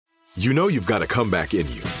You know you've got a comeback in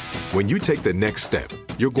you. When you take the next step,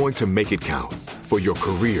 you're going to make it count for your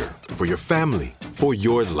career, for your family, for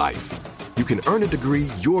your life. You can earn a degree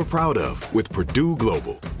you're proud of with Purdue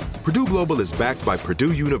Global. Purdue Global is backed by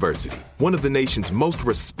Purdue University, one of the nation's most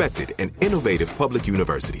respected and innovative public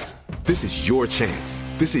universities. This is your chance.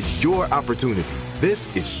 This is your opportunity.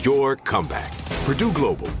 This is your comeback. Purdue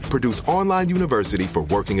Global, Purdue's online university for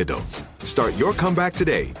working adults. Start your comeback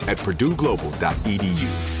today at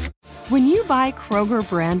purdueglobal.edu. When you buy Kroger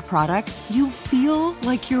brand products, you feel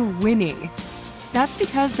like you're winning. That's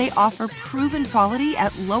because they offer proven quality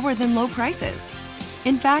at lower than low prices.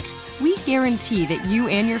 In fact, we guarantee that you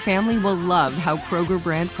and your family will love how Kroger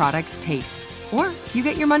brand products taste, or you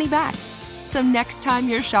get your money back. So next time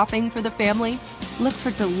you're shopping for the family, look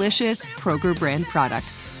for delicious Kroger brand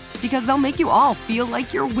products, because they'll make you all feel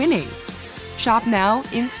like you're winning. Shop now,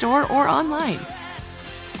 in-store, or online.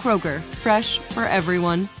 Kroger, fresh for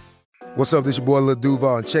everyone. What's up, this your boy Lil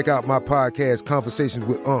Duval, and check out my podcast, Conversations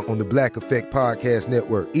with Unc, on the Black Effect Podcast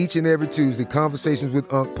Network. Each and every Tuesday, Conversations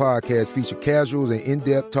with Unc podcast feature casuals and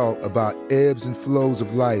in-depth talk about ebbs and flows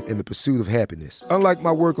of life and the pursuit of happiness. Unlike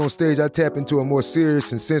my work on stage, I tap into a more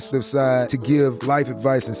serious and sensitive side to give life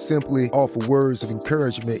advice and simply offer words of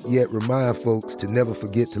encouragement, yet remind folks to never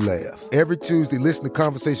forget to laugh. Every Tuesday, listen to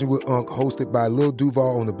Conversations with Unc, hosted by Lil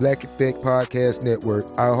Duval on the Black Effect Podcast Network,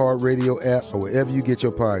 iHeartRadio app, or wherever you get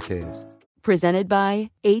your podcasts. Presented by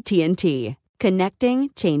AT&T. Connecting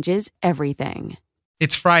changes everything.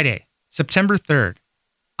 It's Friday, September 3rd.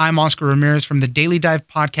 I'm Oscar Ramirez from the Daily Dive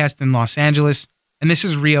podcast in Los Angeles, and this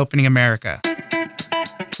is Reopening America.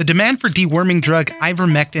 The demand for deworming drug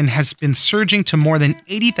ivermectin has been surging to more than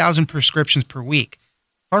 80,000 prescriptions per week.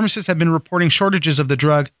 Pharmacists have been reporting shortages of the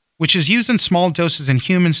drug, which is used in small doses in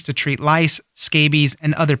humans to treat lice, scabies,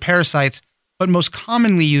 and other parasites, but most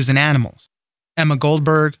commonly used in animals. Emma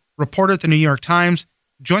Goldberg, reporter at the New York Times,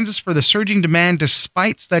 joins us for the surging demand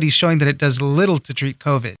despite studies showing that it does little to treat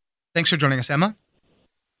COVID. Thanks for joining us, Emma.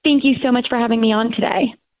 Thank you so much for having me on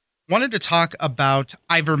today. Wanted to talk about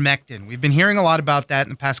ivermectin. We've been hearing a lot about that in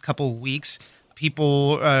the past couple of weeks.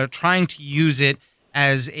 People trying to use it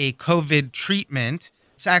as a COVID treatment.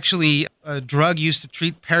 It's actually a drug used to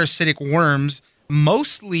treat parasitic worms,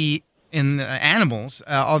 mostly in animals.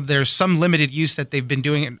 There's some limited use that they've been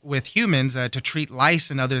doing it with humans to treat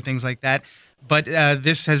lice and other things like that. But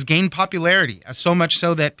this has gained popularity, so much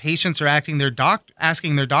so that patients are asking their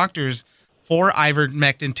doctors for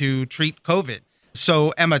ivermectin to treat COVID. So,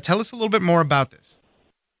 Emma, tell us a little bit more about this.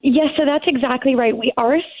 Yes, so that's exactly right. We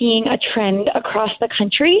are seeing a trend across the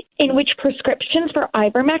country in which prescriptions for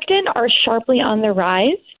ivermectin are sharply on the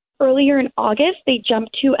rise. Earlier in August, they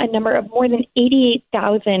jumped to a number of more than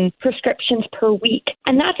 88,000 prescriptions per week.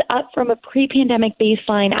 And that's up from a pre-pandemic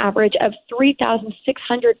baseline average of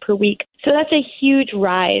 3,600 per week. So that's a huge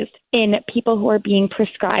rise in people who are being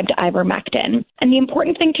prescribed ivermectin. And the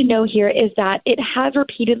important thing to know here is that it has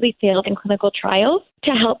repeatedly failed in clinical trials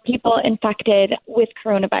to help people infected with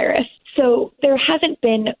coronavirus. So there hasn't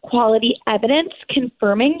been quality evidence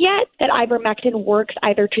confirming yet that ivermectin works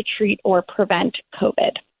either to treat or prevent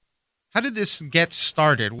COVID. How did this get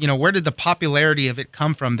started? Where did the popularity of it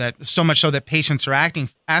come from, that so much so that patients are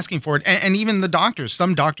asking for it, and even the doctors?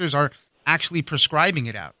 Some doctors are actually prescribing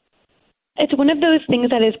it out. It's one of those things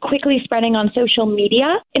that is quickly spreading on social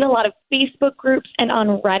media, in a lot of Facebook groups and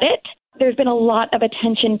on Reddit. There's been a lot of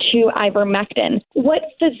attention to ivermectin. What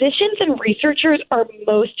physicians and researchers are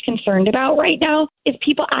most concerned about right now is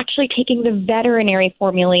people actually taking the veterinary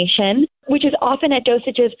formulation, which is often at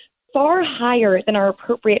dosages far higher than are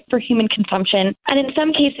appropriate for human consumption. And in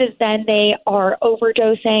some cases, then they are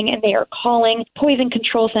overdosing and they are calling poison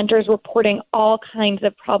control centers, reporting all kinds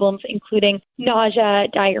of problems, including nausea,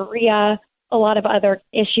 diarrhea, a lot of other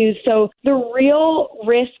issues. So the real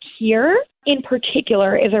risk here in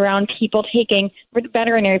particular is around people taking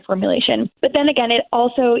veterinary formulation. But then again, it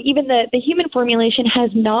also, even the human formulation has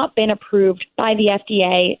not been approved by the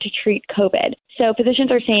FDA to treat COVID. So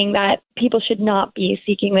physicians are saying that people should not be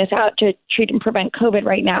seeking this out to treat and prevent COVID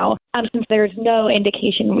right now, since there's no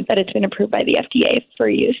indication that it's been approved by the FDA for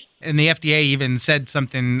use. And the FDA even said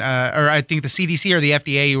something, or I think the CDC or the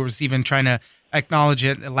FDA was even trying to acknowledge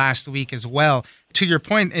it last week as well. To your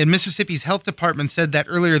point, Mississippi's health department said that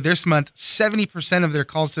earlier this month, 70% of their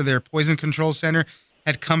calls to their poison control center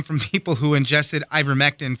had come from people who ingested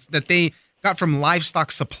ivermectin that they got from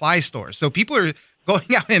livestock supply stores. So people are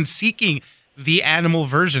going out and seeking the animal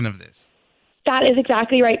version of this. That is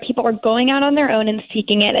exactly right. People are going out on their own and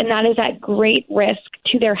seeking it, and that is at great risk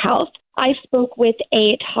to their health. I spoke with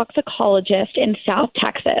a toxicologist in South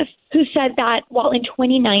Texas who said that while in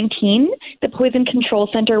 2019, the Poison Control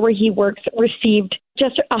Center where he works received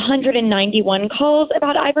just 191 calls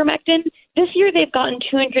about ivermectin, this year they've gotten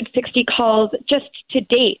 260 calls just to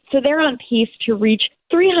date. So they're on pace to reach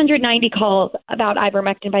 390 calls about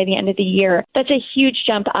ivermectin by the end of the year. That's a huge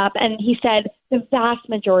jump up. And he said the vast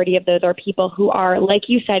majority of those are people who are, like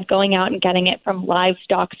you said, going out and getting it from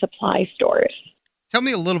livestock supply stores. Tell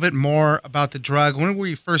me a little bit more about the drug. When were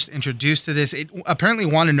you first introduced to this? It apparently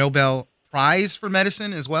won a Nobel Prize for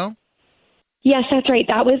medicine as well. Yes, that's right.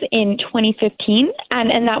 That was in 2015,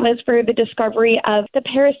 and that was for the discovery of the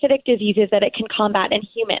parasitic diseases that it can combat in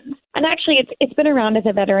humans. And actually, it's been around as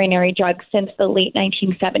a veterinary drug since the late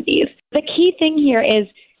 1970s. The key thing here is,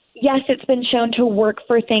 yes, it's been shown to work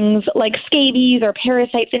for things like scabies or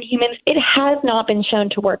parasites in humans. It has not been shown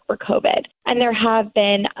to work for COVID. And there have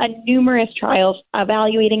been numerous trials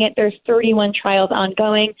evaluating it. There's 31 trials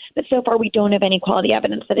ongoing, but so far we don't have any quality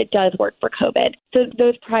evidence that it does work for COVID. So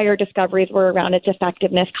those prior discoveries were around its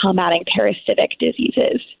effectiveness combating parasitic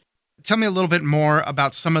diseases. Tell me a little bit more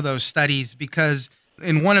about some of those studies, because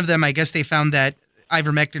in one of them, I guess they found that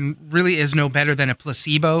ivermectin really is no better than a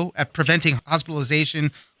placebo at preventing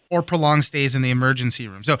hospitalization or prolonged stays in the emergency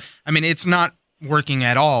room. So, I mean, it's not working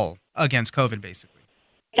at all against COVID, basically.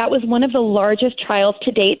 That was one of the largest trials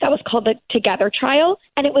to date. That was called the Together trial,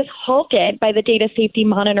 and it was halted by the Data Safety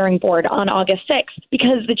Monitoring Board on August 6th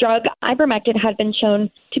because the drug ivermectin had been shown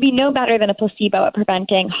to be no better than a placebo at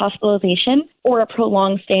preventing hospitalization or a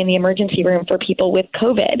prolonged stay in the emergency room for people with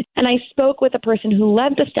COVID. And I spoke with a person who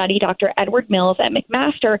led the study, Dr. Edward Mills at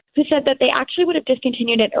McMaster, who said that they actually would have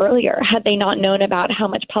discontinued it earlier had they not known about how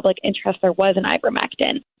much public interest there was in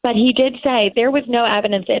ivermectin. But he did say there was no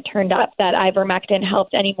evidence, it turned up, that ivermectin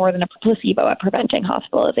helped any more than a placebo at preventing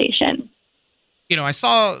hospitalization. You know, I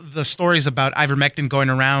saw the stories about ivermectin going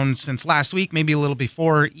around since last week, maybe a little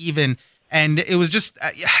before even. And it was just,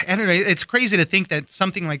 I don't know, it's crazy to think that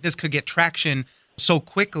something like this could get traction so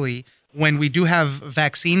quickly when we do have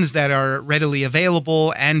vaccines that are readily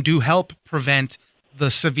available and do help prevent the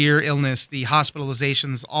severe illness, the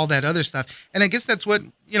hospitalizations, all that other stuff. And I guess that's what,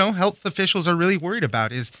 you know, health officials are really worried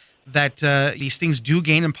about, is that these things do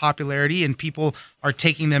gain in popularity and people are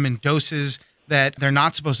taking them in doses that they're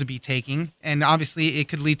not supposed to be taking. And obviously it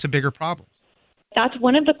could lead to bigger problems. That's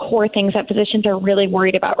one of the core things that physicians are really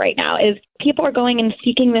worried about right now is people are going and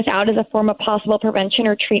seeking this out as a form of possible prevention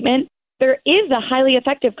or treatment. There is a highly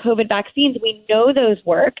effective COVID vaccines. We know those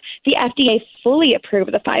work. The FDA fully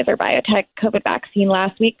approved the Pfizer-BioNTech COVID vaccine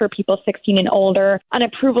last week for people 16 and older. An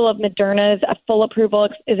approval of Moderna's, a full approval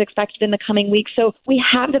is expected in the coming weeks. So we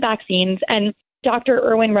have the vaccines, and Dr.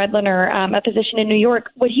 Erwin Redliner, a physician in New York,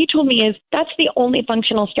 what he told me is that's the only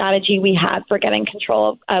functional strategy we have for getting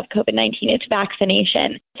control of COVID-19. It's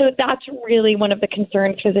vaccination. So that's really one of the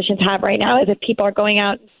concerns physicians have right now, is if people are going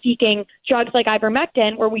out and seeking drugs like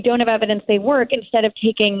ivermectin, where we don't have evidence they work, instead of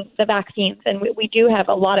taking the vaccines. And we do have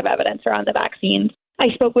a lot of evidence around the vaccines.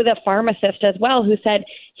 I spoke with a pharmacist as well who said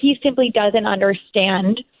he simply doesn't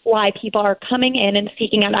understand why people are coming in and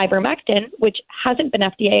seeking out ivermectin, which hasn't been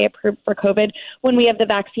FDA approved for COVID, when we have the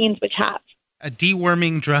vaccines which have. A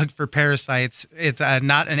deworming drug for parasites. It's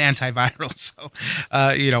not an antiviral.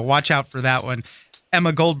 So, watch out for that one.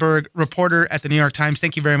 Emma Goldberg, reporter at the New York Times.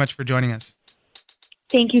 Thank you very much for joining us.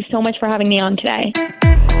 Thank you so much for having me on today.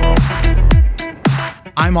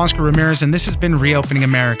 I'm Oscar Ramirez, and this has been Reopening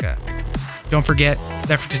America. Don't forget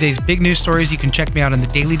that for today's big news stories, you can check me out on the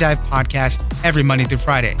Daily Dive podcast every Monday through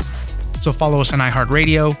Friday. So follow us on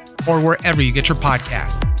iHeartRadio or wherever you get your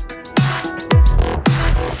podcast.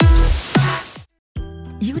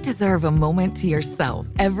 You deserve a moment to yourself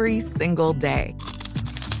every single day.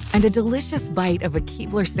 And a delicious bite of a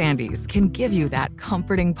Keebler Sandies can give you that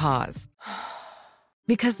comforting pause.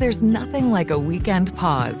 Because there's nothing like a weekend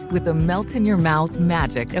pause with the melt-in-your-mouth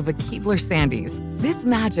magic of a Keebler Sandies. This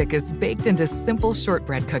magic is baked into simple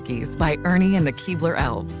shortbread cookies by Ernie and the Keebler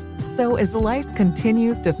Elves. So as life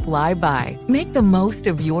continues to fly by, make the most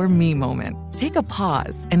of your me moment. Take a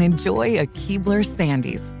pause and enjoy a Keebler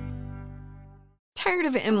Sandies. Tired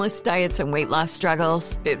of endless diets and weight loss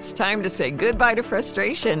struggles? It's time to say goodbye to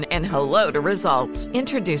frustration and hello to results.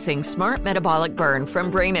 Introducing Smart Metabolic Burn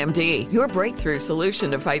from BrainMD, your breakthrough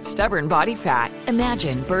solution to fight stubborn body fat.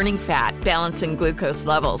 Imagine burning fat, balancing glucose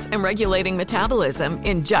levels, and regulating metabolism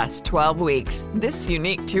in just 12 weeks. This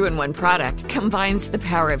unique 2-in-1 product combines the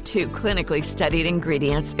power of 2 clinically studied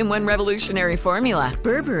ingredients in one revolutionary formula.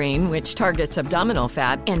 Berberine, which targets abdominal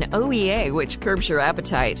fat, and OEA, which curbs your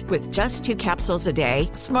appetite. With just 2 capsules a a day,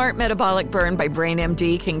 Smart Metabolic Burn by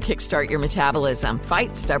BrainMD can kickstart your metabolism,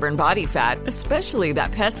 fight stubborn body fat, especially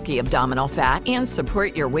that pesky abdominal fat, and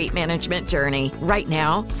support your weight management journey. Right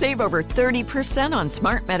now, save over 30% on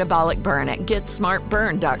Smart Metabolic Burn at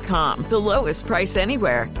GetSmartBurn.com. The lowest price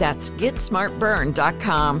anywhere. That's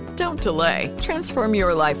GetSmartBurn.com. Don't delay. Transform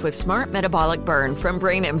your life with Smart Metabolic Burn from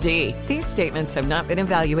BrainMD. These statements have not been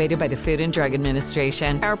evaluated by the Food and Drug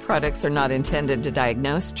Administration. Our products are not intended to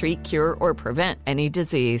diagnose, treat, cure, or prevent any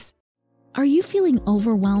disease. Are you feeling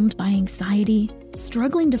overwhelmed by anxiety,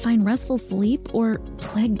 struggling to find restful sleep, or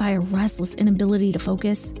plagued by a restless inability to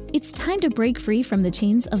focus? It's time to break free from the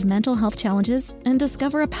chains of mental health challenges and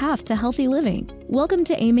discover a path to healthy living. Welcome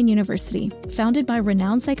to Amen University, founded by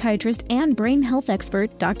renowned psychiatrist and brain health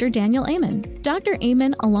expert Dr. Daniel Amen. Dr.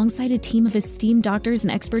 Amen, alongside a team of esteemed doctors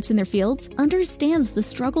and experts in their fields, understands the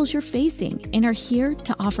struggles you're facing and are here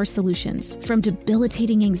to offer solutions. From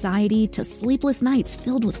debilitating anxiety to sleepless nights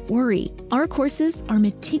filled with worry, our courses are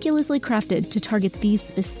meticulously crafted to target these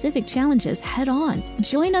specific challenges head-on.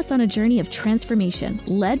 Join us on a journey of transformation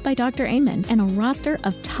led by Dr. Amen and a roster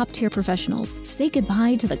of top-tier professionals. Say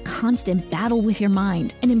goodbye to the constant battle with your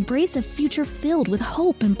mind and embrace a future filled with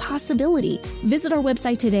hope and possibility. Visit our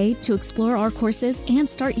website today to explore our courses and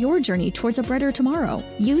start your journey towards a brighter tomorrow.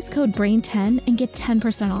 Use code BRAIN10 and get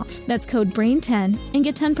 10% off. That's code BRAIN10 and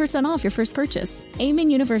get 10% off your first purchase. Amen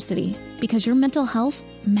University, because your mental health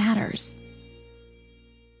matters.